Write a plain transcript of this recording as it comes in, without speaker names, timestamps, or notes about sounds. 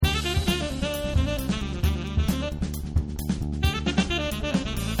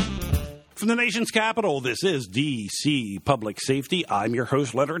From the nation's capital, this is D.C. Public Safety. I'm your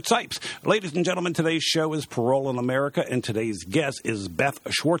host, Leonard Sipes. Ladies and gentlemen, today's show is Parole in America, and today's guest is Beth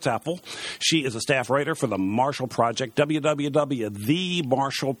Schwarzapfel. She is a staff writer for the Marshall Project,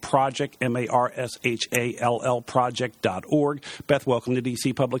 www.themarshallproject, MARSHALL project.org. Beth, welcome to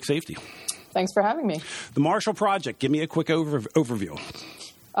D.C. Public Safety. Thanks for having me. The Marshall Project, give me a quick overview.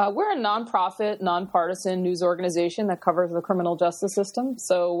 We're a nonprofit, nonpartisan news organization that covers the criminal justice system.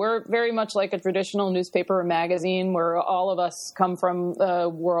 So we're very much like a traditional newspaper or magazine where all of us come from the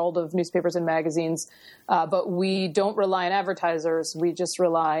world of newspapers and magazines. But we don't rely on advertisers. We just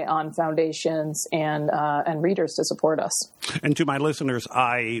rely on foundations and readers to support us. And to my listeners,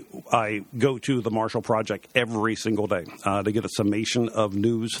 I go to the Marshall Project every single day to get a summation of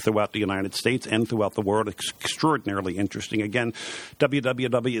news throughout the United States and throughout the world. It's extraordinarily interesting. Again,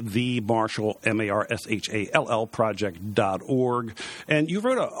 www.themarshall project.org. And you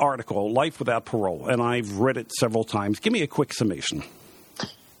wrote an article, Life Without Parole, and I've read it several times. Give me a quick summation.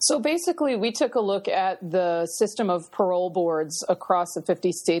 So basically, we took a look at the system of parole boards across the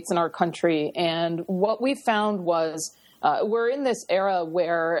 50 states in our country, and what we found was we're in this era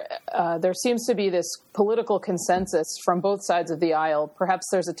where there seems to be this political consensus from both sides of the aisle. Perhaps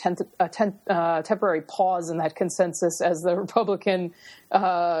there's a temporary pause in that consensus as the Republican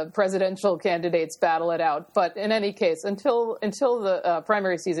presidential candidates battle it out. But in any case, until the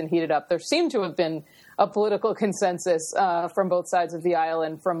primary season heated up, there seemed to have been a political consensus from both sides of the aisle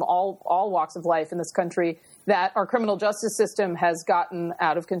and from all walks of life in this country that our criminal justice system has gotten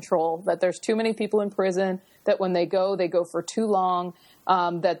out of control, that there's too many people in prison, that when they go for too long,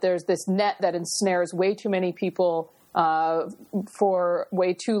 that there's this net that ensnares way too many people for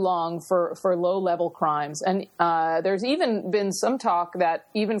way too long for low-level crimes. And there's even been some talk that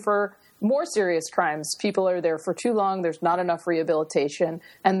even for more serious crimes, people are there for too long, there's not enough rehabilitation,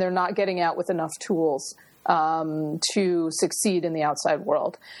 and they're not getting out with enough tools to succeed in the outside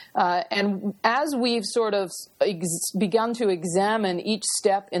world. And as we've sort of begun to examine each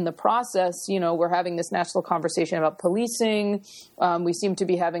step in the process, we're having this national conversation about policing. We seem to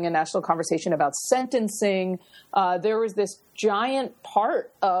be having a national conversation about sentencing. There was this giant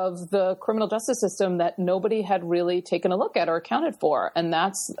part of the criminal justice system that nobody had really taken a look at or accounted for, and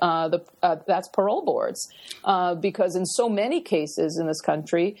that's parole boards. Because in so many cases in this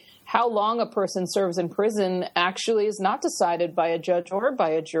country, how long a person serves in prison actually is not decided by a judge or by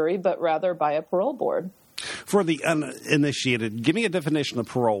a jury, but rather by a parole board. For the uninitiated, give me a definition of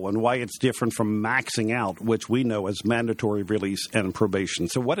parole and why it's different from maxing out, which we know as mandatory release and probation.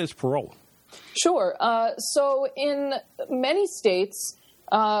 So what is parole? Sure. So in many states,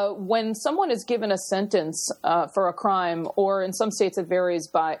 when someone is given a sentence for a crime, or in some states it varies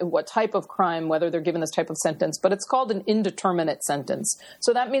by what type of crime, whether they're given this type of sentence, but it's called an indeterminate sentence.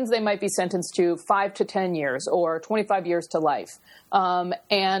 So that means they might be sentenced to 5 to 10 years or 25 years to life.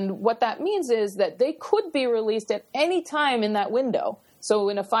 And what that means is that they could be released at any time in that window. So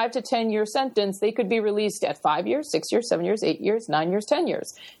in a 5 to 10 year sentence, they could be released at 5 years, 6 years, 7 years, 8 years, 9 years, 10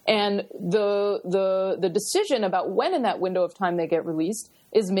 years. And the decision about when in that window of time they get released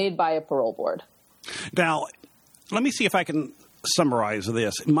is made by a parole board. Now, let me see if I can summarize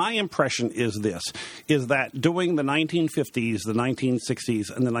this. My impression is that during the 1950s, the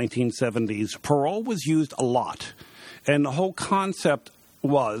 1960s, and the 1970s, parole was used a lot. And the whole concept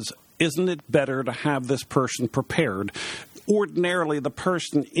was, isn't it better to have this person prepared? Ordinarily, the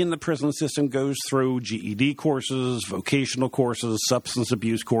person in the prison system goes through GED courses, vocational courses, substance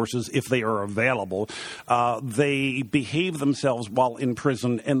abuse courses, if they are available. They behave themselves while in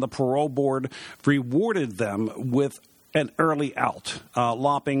prison, and the parole board rewarded them with an early out,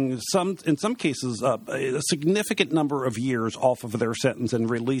 lopping in some cases a significant number of years off of their sentence and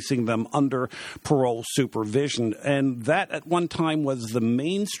releasing them under parole supervision. And that at one time was the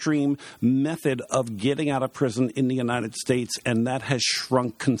mainstream method of getting out of prison in the United States, and that has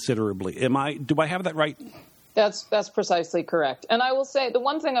shrunk considerably. Do I have that right? That's precisely correct. And I will say, the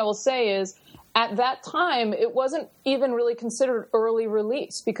one thing I will say is, at that time, it wasn't even really considered early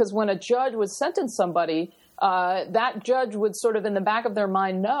release, because when a judge would sentence somebody, that judge would sort of in the back of their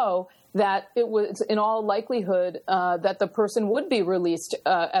mind know that it was in all likelihood that the person would be released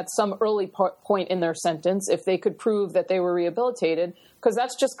at some early point in their sentence if they could prove that they were rehabilitated, because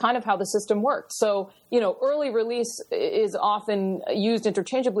that's just kind of how the system works. So, early release is often used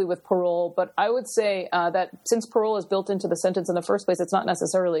interchangeably with parole, but I would say that since parole is built into the sentence in the first place, it's not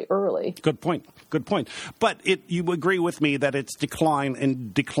necessarily early. Good point. But you agree with me that it's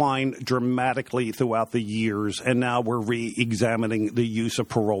declined dramatically throughout the years, and now we're re-examining the use of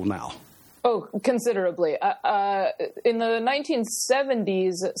parole now. Oh, considerably. In the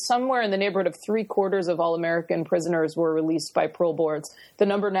 1970s, somewhere in the neighborhood of 3/4 of all American prisoners were released by parole boards. The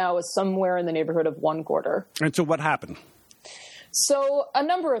number now is somewhere in the neighborhood of 1/4. And so what happened? So a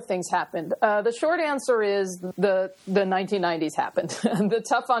number of things happened. The short answer is the 1990s happened, the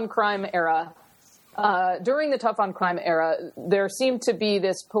tough on crime era. During the tough on crime era, there seemed to be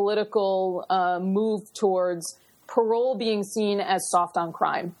this political move towards parole being seen as soft on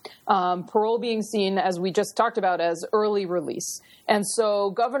crime, parole being seen, as we just talked about, as early release. And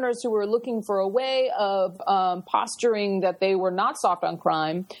so governors who were looking for a way of posturing that they were not soft on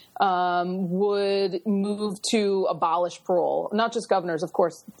crime would move to abolish parole. Not just governors, of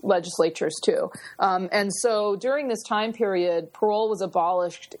course, legislatures too. And so during this time period, parole was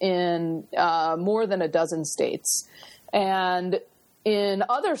abolished in more than a dozen states. And in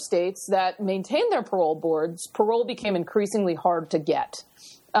other states that maintained their parole boards, parole became increasingly hard to get.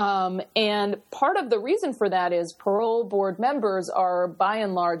 And part of the reason for that is parole board members are, by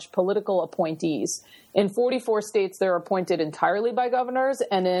and large, political appointees. In 44 states, they're appointed entirely by governors,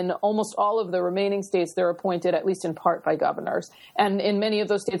 and in almost all of the remaining states, they're appointed at least in part by governors. And in many of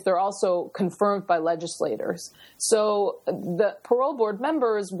those states, they're also confirmed by legislators. So the parole board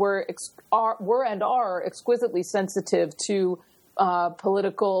members were and are exquisitely sensitive to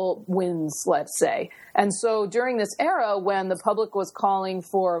political wins, let's say. And so during this era, when the public was calling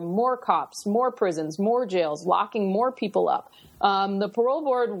for more cops, more prisons, more jails, locking more people up, the parole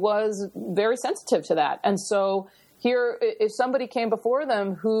board was very sensitive to that. And so here, if somebody came before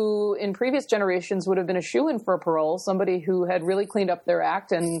them who in previous generations would have been a shoo-in for parole, somebody who had really cleaned up their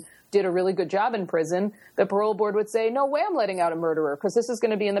act and did a really good job in prison, the parole board would say, no way I'm letting out a murderer, because this is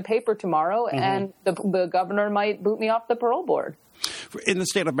going to be in the paper tomorrow, and the governor might boot me off the parole board. In the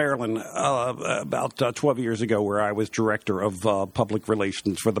state of Maryland, about 12 years ago, where I was director of public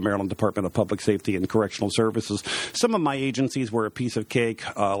relations for the Maryland Department of Public Safety and Correctional Services, some of my agencies were a piece of cake,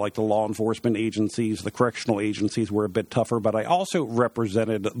 like the law enforcement agencies. The correctional agencies were a bit tougher, but I also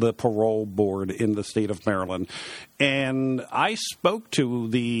represented the parole board in the state of Maryland. And I spoke to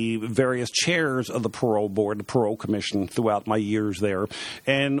the various chairs of the parole board, the parole commission, throughout my years there.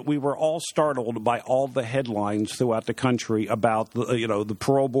 And we were all startled by all the headlines throughout the country about the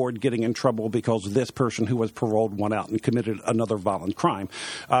parole board getting in trouble because this person who was paroled went out and committed another violent crime.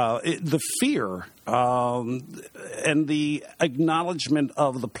 The fear and the acknowledgement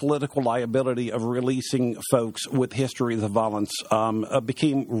of the political liability of releasing folks with histories of violence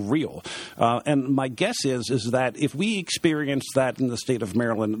became real. And my guess is that if we experienced that in the state of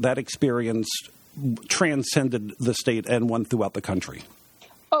Maryland, that experience transcended the state and went throughout the country.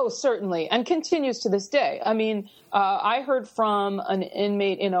 Oh, certainly, and continues to this day. I mean, I heard from an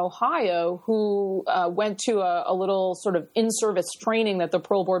inmate in Ohio who went to a little sort of in-service training that the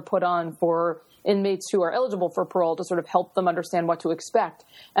parole board put on for inmates who are eligible for parole to sort of help them understand what to expect.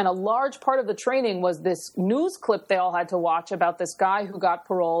 And a large part of the training was this news clip they all had to watch about this guy who got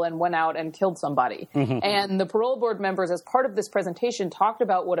parole and went out and killed somebody. And the parole board members, as part of this presentation, talked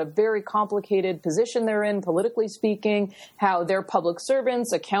about what a very complicated position they're in, politically speaking, how they're public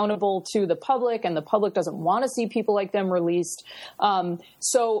servants accountable to the public, and the public doesn't want to see people like them released.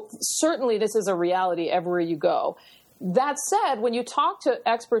 So certainly this is a reality everywhere you go. That said, when you talk to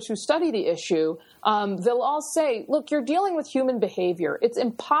experts who study the issue, they'll all say, look, you're dealing with human behavior. It's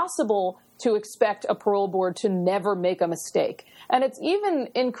impossible to expect a parole board to never make a mistake. And it's even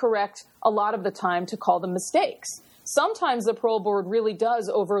incorrect a lot of the time to call them mistakes. Sometimes the parole board really does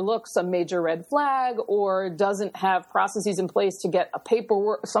overlook some major red flag or doesn't have processes in place to get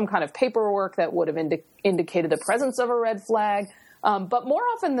some kind of paperwork that would have indicated the presence of a red flag. But more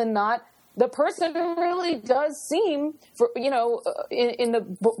often than not, the person really does seem, in the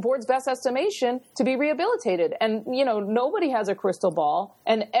board's best estimation, to be rehabilitated. And, nobody has a crystal ball.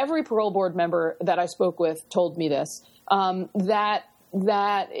 And every parole board member that I spoke with told me this, that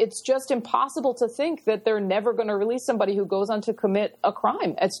it's just impossible to think that they're never going to release somebody who goes on to commit a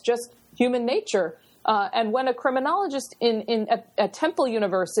crime. It's just human nature. And when a criminologist at Temple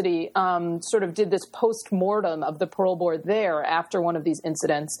University sort of did this post-mortem of the parole board there after one of these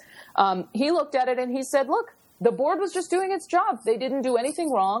incidents, he looked at it and he said, look, the board was just doing its job. They didn't do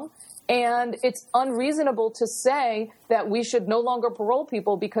anything wrong. And it's unreasonable to say that we should no longer parole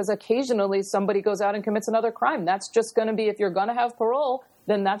people because occasionally somebody goes out and commits another crime. That's just going to be, if you're going to have parole,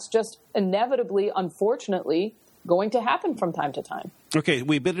 then that's just inevitably, unfortunately, going to happen from time to time. Okay,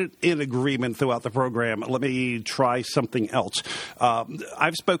 we've been in agreement throughout the program. Let me try something else.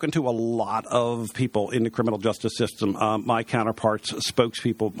 I've spoken to a lot of people in the criminal justice system, my counterparts,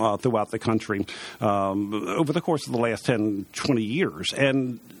 spokespeople throughout the country over the course of the last 10, 20 years.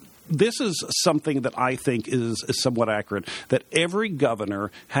 And this is something that I think is somewhat accurate, that every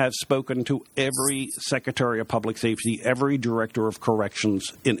governor has spoken to every secretary of public safety, every director of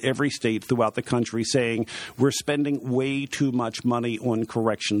corrections in every state throughout the country saying, we're spending way too much money on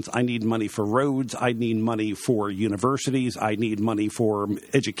corrections. I need money for roads. I need money for universities. I need money for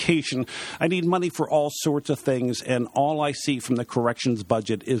education. I need money for all sorts of things. And all I see from the corrections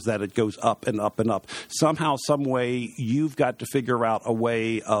budget is that it goes up and up and up. Somehow, some way, you've got to figure out a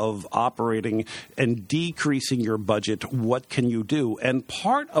way of operating and decreasing your budget. What can you do? And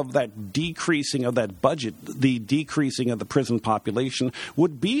part of that decreasing of that budget, the decreasing of the prison population,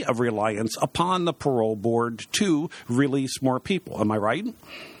 would be a reliance upon the parole board to release more people. Am I right?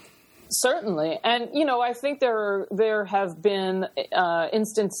 Certainly. And, I think there have been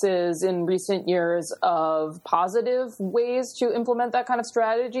instances in recent years of positive ways to implement that kind of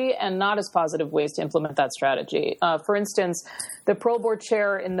strategy and not as positive ways to implement that strategy. For instance, the parole board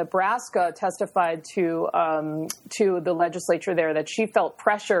chair in Nebraska testified to the legislature there that she felt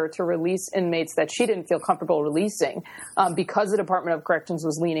pressure to release inmates that she didn't feel comfortable releasing because the Department of Corrections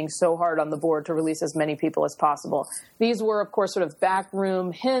was leaning so hard on the board to release as many people as possible. These were, of course, sort of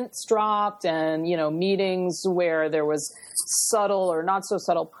backroom hints dropped and, meetings where there was subtle or not so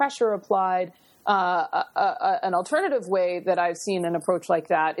subtle pressure applied. An alternative way that I've seen an approach like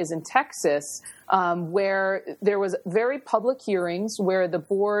that is in Texas, where there was very public hearings where the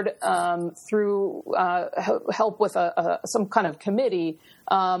board, through help with some kind of committee,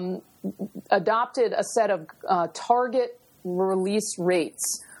 adopted a set of target release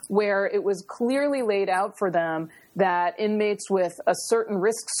rates where it was clearly laid out for them that inmates with a certain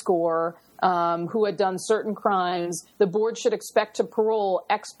risk score who had done certain crimes, the board should expect to parole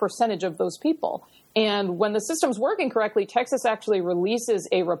X percentage of those people. And when the system's working correctly, Texas actually releases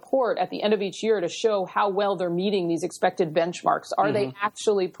a report at the end of each year to show how well they're meeting these expected benchmarks. Are they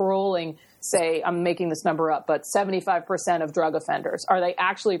actually paroling, say, I'm making this number up, but 75% of drug offenders? Are they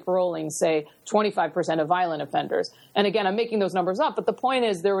actually paroling, say, 25% of violent offenders? And again, I'm making those numbers up, but the point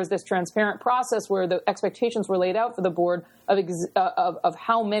is there was this transparent process where the expectations were laid out for the board of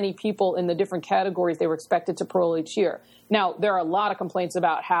how many people in the different categories they were expected to parole each year. Now, there are a lot of complaints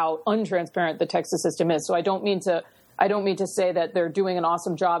about how untransparent the Texas system is, so I don't mean to say that they're doing an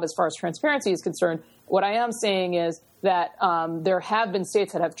awesome job as far as transparency is concerned. What I am saying is that there have been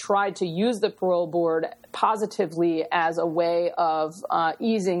states that have tried to use the parole board positively as a way of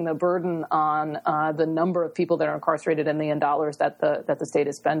easing the burden on the number of people that are incarcerated and the dollars that the state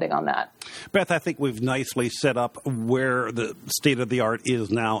is spending on that. Beth, I think we've nicely set up where the state of the art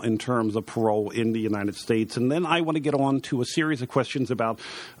is now in terms of parole in the United States. And then I want to get on to a series of questions about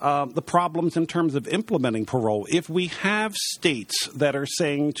the problems in terms of implementing parole. If we have states that are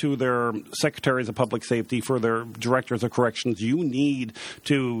saying to their secretaries of public safety, for their directors of corrections, you need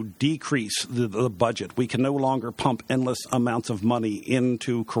to decrease the budget. We can no longer pump endless amounts of money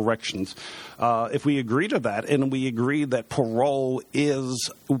into corrections. If we agree to that, and we agree that parole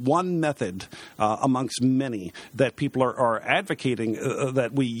is one method amongst many that people are advocating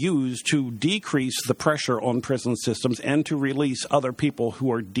that we use to decrease the pressure on prison systems and to release other people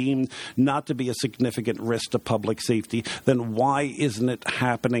who are deemed not to be a significant risk to public safety, then why isn't it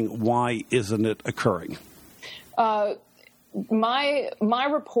happening? Why isn't it occurring? My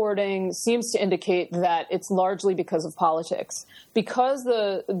reporting seems to indicate that it's largely because of politics. Because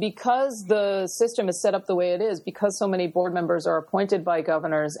the system is set up the way it is, because so many board members are appointed by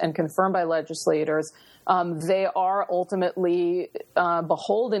governors and confirmed by legislators, they are ultimately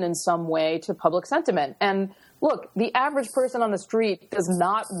beholden in some way to public sentiment. And look, the average person on the street does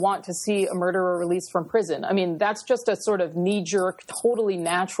not want to see a murderer released from prison. I mean, that's just a sort of knee-jerk, totally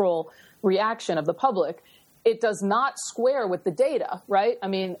natural reaction of the public. It does not square with the data, right? I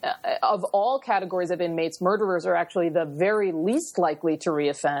mean, of all categories of inmates, murderers are actually the very least likely to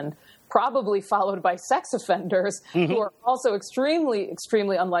reoffend, probably followed by sex offenders who are also extremely,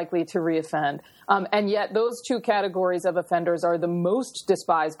 extremely unlikely to reoffend. And yet those two categories of offenders are the most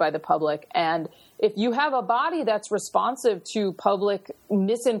despised by the public. And if you have a body that's responsive to public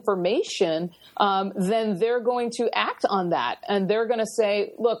misinformation, then they're going to act on that. And they're going to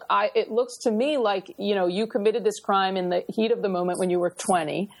say, look, it looks to me like, you committed this crime in the heat of the moment when you were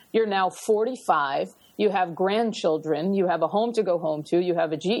 20. You're now 45. You have grandchildren. You have a home to go home to. You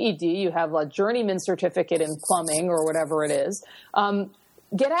have a GED. You have a journeyman certificate in plumbing or whatever it is.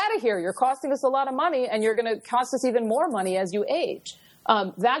 Get out of here. You're costing us a lot of money, and you're going to cost us even more money as you age.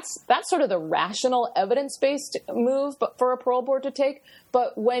 That's sort of the rational, evidence-based move for a parole board to take.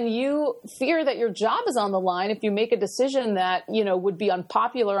 But when you fear that your job is on the line, if you make a decision that, would be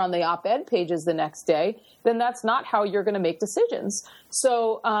unpopular on the op-ed pages the next day, then that's not how you're going to make decisions.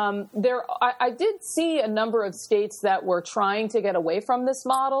 So I did see a number of states that were trying to get away from this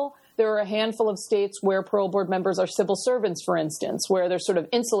model. There are a handful of states where parole board members are civil servants, for instance, where they're sort of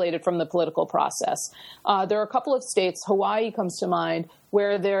insulated from the political process. There are a couple of states, Hawaii comes to mind,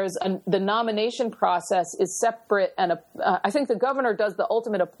 where the nomination process is separate, and I think the governor does the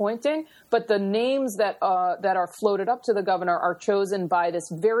ultimate appointing, but the names that are floated up to the governor are chosen by this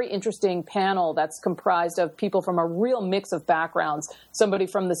very interesting panel that's comprised of people from a real mix of backgrounds, somebody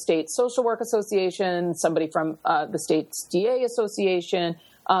from the state social work association, somebody from the state's DA association,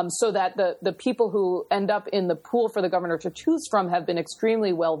 so that the people who end up in the pool for the governor to choose from have been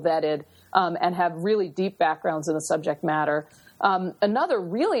extremely well vetted and have really deep backgrounds in the subject matter. Another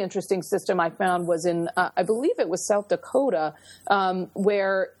really interesting system I found was in, I believe it was South Dakota,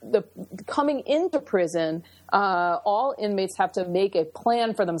 where coming into prison, all inmates have to make a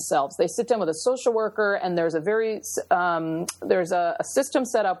plan for themselves. They sit down with a social worker, and there's a system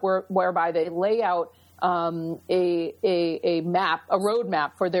set up whereby they lay out a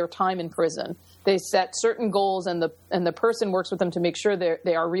roadmap for their time in prison. They set certain goals, and the person works with them to make sure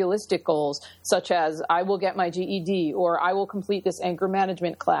they are realistic goals, such as I will get my GED, or I will complete this anger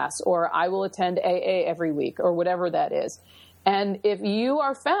management class, or I will attend AA every week, or whatever that is. And if you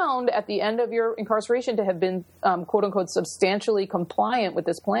are found at the end of your incarceration to have been, quote unquote, substantially compliant with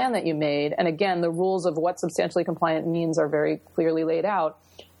this plan that you made, and again, the rules of what substantially compliant means are very clearly laid out,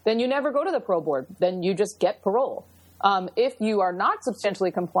 then you never go to the parole board. Then you just get parole. If you are not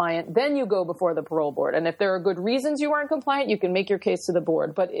substantially compliant, then you go before the parole board. And if there are good reasons you weren't compliant, you can make your case to the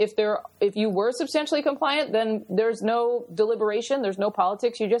board. But if you were substantially compliant, then there's no deliberation, there's no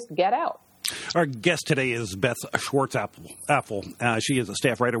politics, you just get out. Our guest today is Beth Schwartz-Apfel. She is a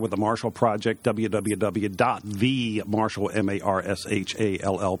staff writer with the Marshall Project,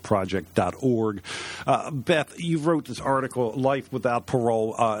 www.themarshall.project.org. Beth, you wrote this article, Life Without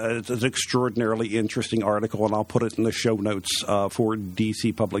Parole. It's an extraordinarily interesting article, and I'll put it in the show notes for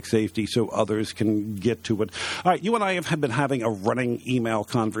D.C. Public Safety so others can get to it. All right, you and I have been having a running email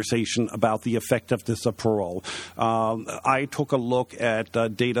conversation about the effectiveness of parole. I took a look at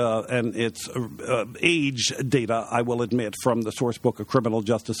data, and it's age data, I will admit, from the source book of Criminal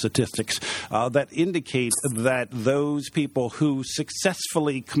Justice Statistics that indicate that those people who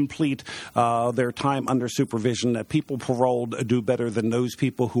successfully complete their time under supervision, that people paroled do better than those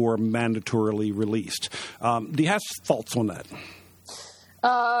people who are mandatorily released. Do you have thoughts on that?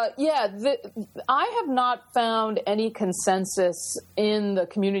 I have not found any consensus in the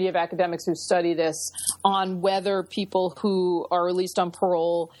community of academics who study this on whether people who are released on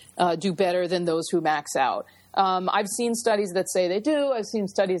parole do better than those who max out. I've seen studies that say they do. I've seen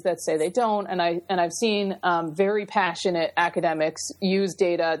studies that say they don't, and I've seen very passionate academics use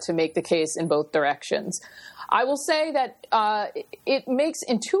data to make the case in both directions. I will say that it makes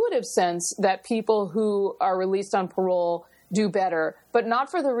intuitive sense that people who are released on parole do better, but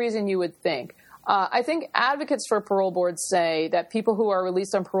not for the reason you would think. I think advocates for parole boards say that people who are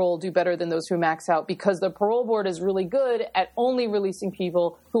released on parole do better than those who max out because the parole board is really good at only releasing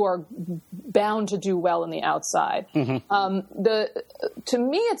people who are bound to do well on the outside. Mm-hmm. To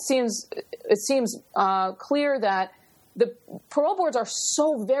me, it seems clear that the parole boards are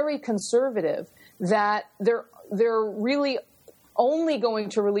so very conservative that they're really only going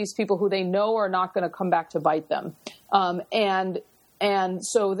to release people who they know are not going to come back to bite them. And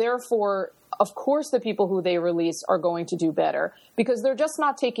so therefore, of course, the people who they release are going to do better because they're just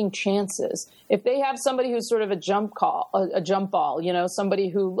not taking chances. If they have somebody who's sort of a jump ball, somebody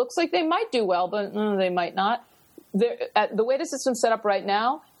who looks like they might do well, but they might not. The way the system's set up right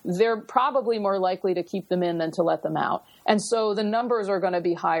now, they're probably more likely to keep them in than to let them out. And so the numbers are going to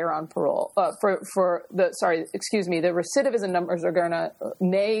be higher on parole. The recidivism numbers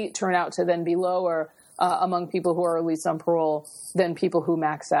may turn out to then be lower among people who are released on parole than people who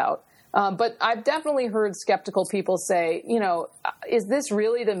max out. But I've definitely heard skeptical people say, is this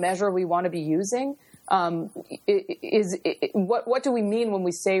really the measure we want to be using? What do we mean when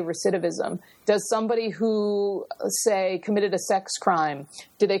we say recidivism? Does somebody who, say, committed a sex crime,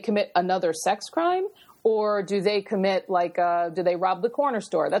 do they commit another sex crime? Or do they commit, do they rob the corner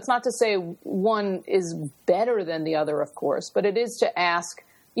store? That's not to say one is better than the other, of course, but it is to ask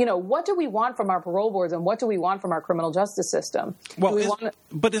what do we want from our parole boards and what do we want from our criminal justice system? Well,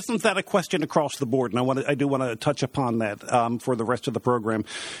 but isn't that a question across the board? And I do want to touch upon that for the rest of the program,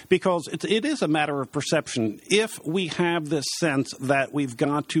 because it is a matter of perception. If we have this sense that we've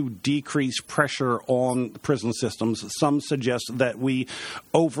got to decrease pressure on prison systems, some suggest that we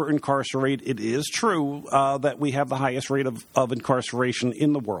over-incarcerate. It is true that we have the highest rate of incarceration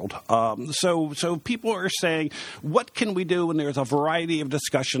in the world. So people are saying, what can we do? And there's a variety of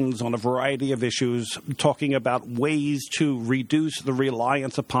discussions on a variety of issues talking about ways to reduce the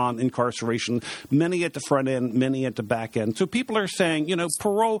reliance upon incarceration, many at the front end, many at the back end. So people are saying,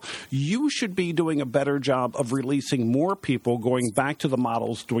 parole, you should be doing a better job of releasing more people, going back to the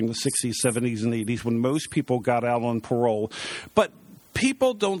models during the 60s, 70s, and 80s when most people got out on parole. But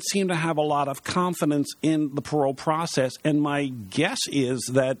people don't seem to have a lot of confidence in the parole process, and my guess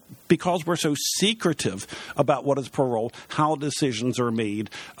is that because we're so secretive about what is parole, how decisions are made,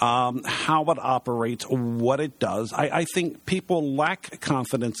 how it operates, what it does, I think people lack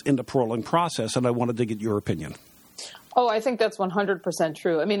confidence in the paroling process, and I wanted to get your opinion. Oh, I think that's 100%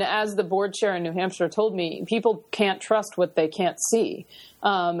 true. I mean, as the board chair in New Hampshire told me, people can't trust what they can't see.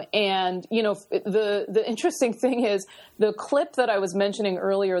 The interesting thing is the clip that I was mentioning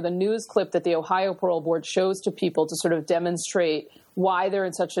earlier, the news clip that the Ohio Parole Board shows to people to sort of demonstrate why they're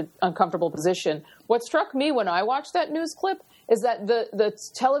in such an uncomfortable position. What struck me when I watched that news clip is that the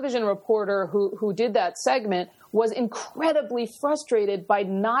television reporter who did that segment was incredibly frustrated by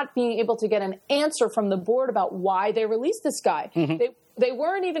not being able to get an answer from the board about why they released this guy. Mm-hmm. They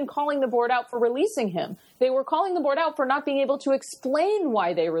weren't even calling the board out for releasing him. They were calling the board out for not being able to explain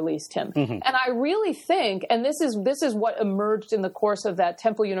why they released him. Mm-hmm. And I really think, and this is what emerged in the course of that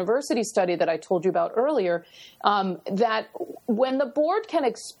Temple University study that I told you about earlier, that when the board can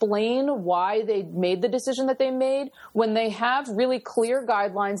explain why they made the decision that they made, when they have really clear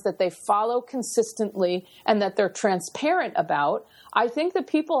guidelines that they follow consistently and that they're transparent about, I think that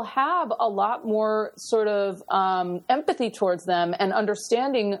people have a lot more sort of empathy towards them and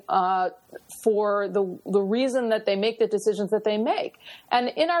understanding for the reason that they make the decisions that they make. And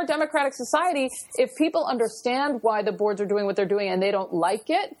in our democratic society, if people understand why the boards are doing what they're doing and they don't like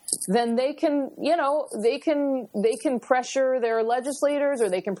it, then they can pressure their legislators or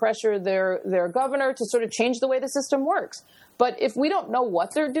they can pressure their governor to sort of change the way the system works. But if we don't know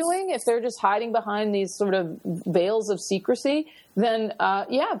what they're doing, if they're just hiding behind these sort of veils of secrecy, then,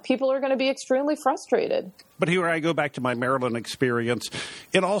 people are going to be extremely frustrated. But here I go back to my Maryland experience.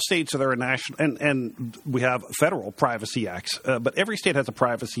 In all states, there are national, and we have federal privacy acts, but every state has a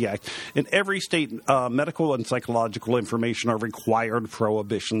privacy act. In every state, medical and psychological information are required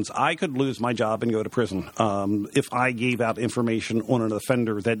prohibitions. I could lose my job and go to prison if I gave out information on an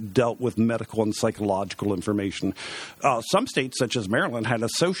offender that dealt with medical and psychological information. Some states, such as Maryland, had a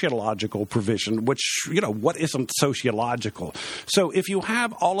sociological provision, which, what isn't sociological? So if you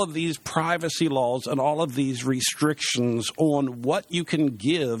have all of these privacy laws and all of these restrictions on what you can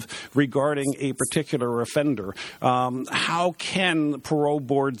give regarding a particular offender, how can parole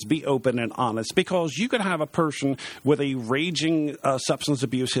boards be open and honest? Because you could have a person with a raging substance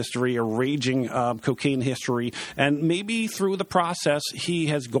abuse history, a raging cocaine history, and maybe through the process he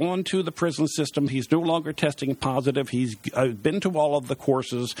has gone to the prison system. He's no longer testing positive. He's been to all of the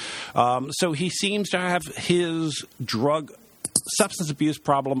courses. So he seems to have his substance abuse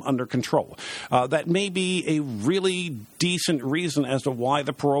problem under control. That may be a really decent reason as to why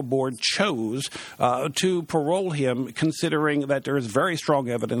the parole board chose to parole him, considering that there is very strong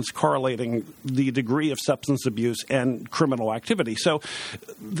evidence correlating the degree of substance abuse and criminal activity. So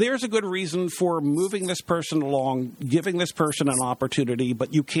there's a good reason for moving this person along, giving this person an opportunity,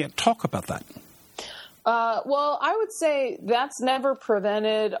 but you can't talk about that. Well, I would say that's never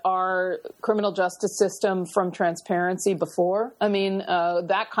prevented our criminal justice system from transparency before. I mean,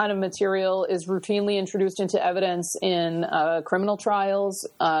 that kind of material is routinely introduced into evidence in criminal trials,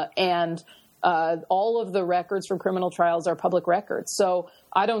 and all of the records from criminal trials are public records. So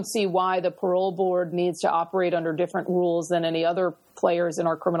I don't see why the parole board needs to operate under different rules than any other players in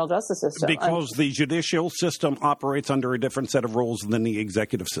our criminal justice system. Because the judicial system operates under a different set of rules than the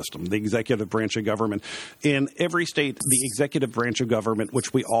executive system, the executive branch of government. In every state, the executive branch of government,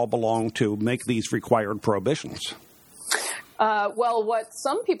 which we all belong to, make these required prohibitions. Well, what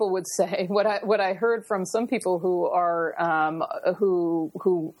some people would say, what I heard from some people who are who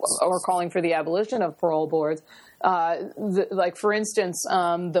are calling for the abolition of parole boards, like for instance,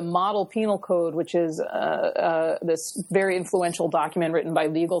 the Model Penal Code, which is this very influential document written by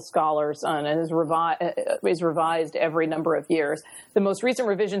legal scholars and is revised every number of years. The most recent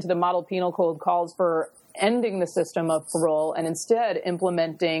revision to the Model Penal Code calls for ending the system of parole and instead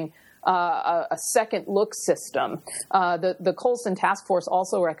implementing a second look system. The Colson Task Force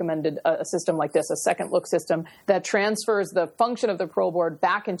also recommended a system like this, a second look system that transfers the function of the parole board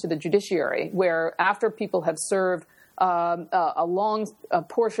back into the judiciary, where after people have served a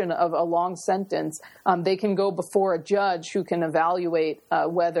portion of a long sentence, they can go before a judge who can evaluate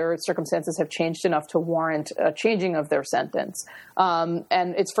whether circumstances have changed enough to warrant a changing of their sentence. And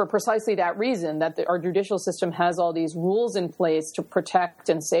it's for precisely that reason that our judicial system has all these rules in place to protect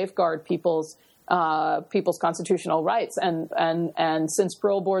and safeguard people's constitutional rights. And since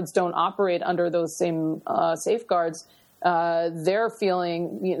parole boards don't operate under those same safeguards, their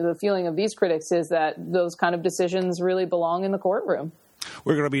feeling, the feeling of these critics is that those kind of decisions really belong in the courtroom.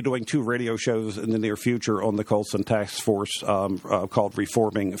 We're going to be doing 2 radio shows in the near future on the Colson Task Force called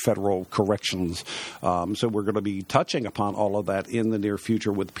Reforming Federal Corrections. So we're going to be touching upon all of that in the near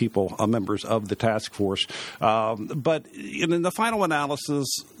future with people, members of the task force. But in the final analysis,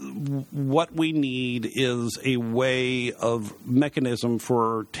 what we need is a way of mechanism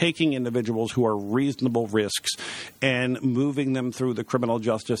for taking individuals who are reasonable risks and moving them through the criminal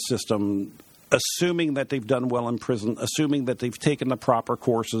justice system, assuming that they've done well in prison, assuming that they've taken the proper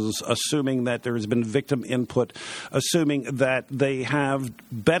courses, assuming that there has been victim input, assuming that they have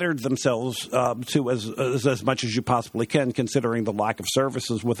bettered themselves to as much as you possibly can, considering the lack of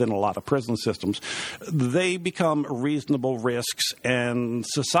services within a lot of prison systems. They become reasonable risks, and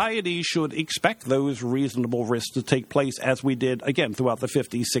society should expect those reasonable risks to take place as we did, again, throughout the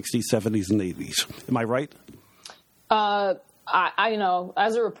 50s, 60s, 70s, and 80s. Am I right? I know,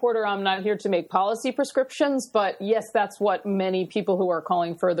 as a reporter, I'm not here to make policy prescriptions, but yes, that's what many people who are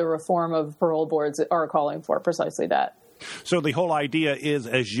calling for the reform of parole boards are calling for, precisely that. So the whole idea is,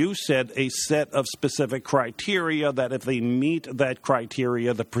 as you said, a set of specific criteria that if they meet that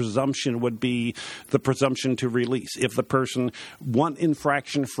criteria, the presumption would be the presumption to release. If the person, one,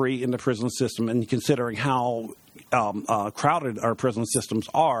 infraction-free in the prison system, and considering how crowded our prison systems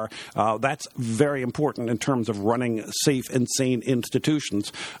are, that's very important in terms of running safe and sane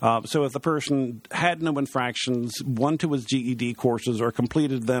institutions. So if the person had no infractions, went to his GED courses or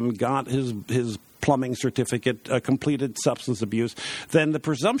completed them, got his plumbing certificate, completed substance abuse, then the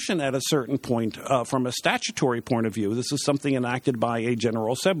presumption at a certain point, from a statutory point of view, this is something enacted by a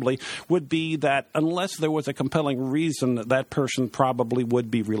General Assembly, would be that unless there was a compelling reason, that person probably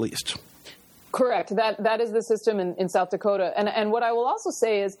would be released. Correct. That is the system in South Dakota. And what I will also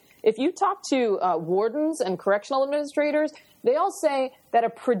say is, if you talk to wardens and correctional administrators, they all say that a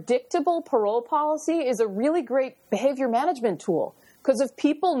predictable parole policy is a really great behavior management tool. Because if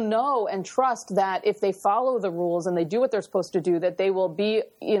people know and trust that if they follow the rules and they do what they're supposed to do, that they will be,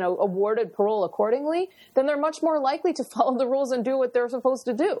 awarded parole accordingly, then they're much more likely to follow the rules and do what they're supposed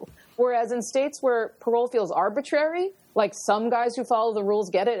to do. Whereas in states where parole feels arbitrary, like some guys who follow the rules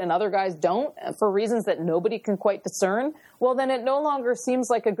get it and other guys don't, for reasons that nobody can quite discern, well, then it no longer seems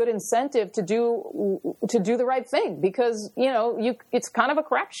like a good incentive to do the right thing, because, it's kind of a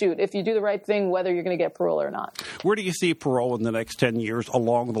crapshoot if you do the right thing, whether you're going to get parole or not. Where do you see parole in the next 10 years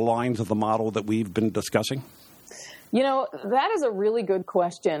along the lines of the model that we've been discussing? That is a really good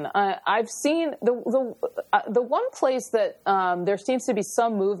question. I've seen the one place that there seems to be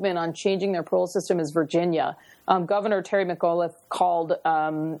some movement on changing their parole system is Virginia. Governor Terry McAuliffe called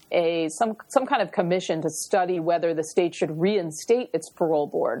some kind of commission to study whether the state should reinstate its parole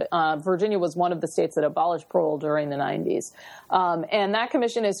board. Virginia was one of the states that abolished parole during the 90s. And that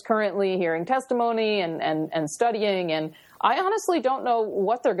commission is currently hearing testimony and studying, and I honestly don't know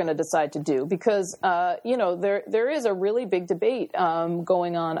what they're going to decide to do, because, there is a really big debate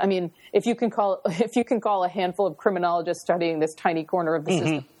going on. I mean, if you can call a handful of criminologists studying this tiny corner of the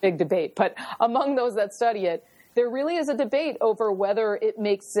system a big debate, but among those that study it, there really is a debate over whether it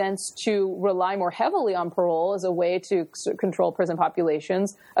makes sense to rely more heavily on parole as a way to control prison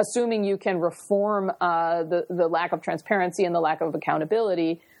populations, assuming you can reform the lack of transparency and the lack of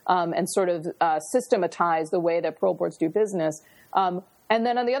accountability, and sort of systematize the way that parole boards do business. And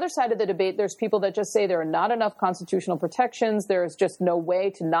then on the other side of the debate, there's people that just say there are not enough constitutional protections. There's just no way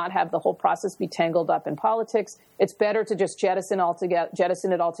to not have the whole process be tangled up in politics. It's better to just jettison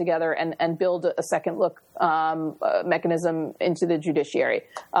it altogether and build a second look mechanism into the judiciary.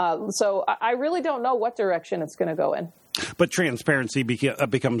 So I really don't know what direction it's going to go in. But transparency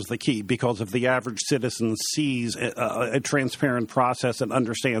becomes the key, because if the average citizen sees a transparent process and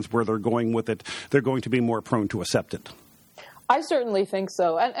understands where they're going with it, they're going to be more prone to accept it. I certainly think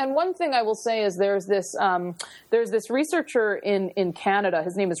so. And one thing I will say is there's this researcher in Canada.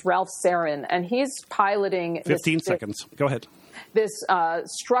 His name is Ralph Sarin, and he's piloting 15 seconds. Go ahead. this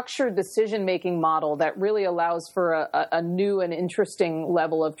structured decision-making model that really allows for a new and interesting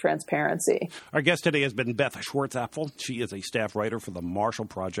level of transparency. Our guest today has been Beth Schwartzapfel. She is a staff writer for the Marshall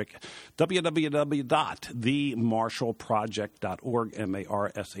Project, www.themarshallproject.org,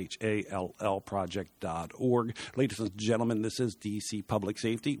 MARSHALL project.org. Ladies and gentlemen, this is DC Public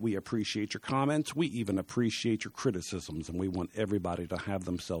Safety. We appreciate your comments. We even appreciate your criticisms, and we want everybody to have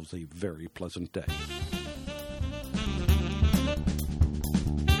themselves a very pleasant day.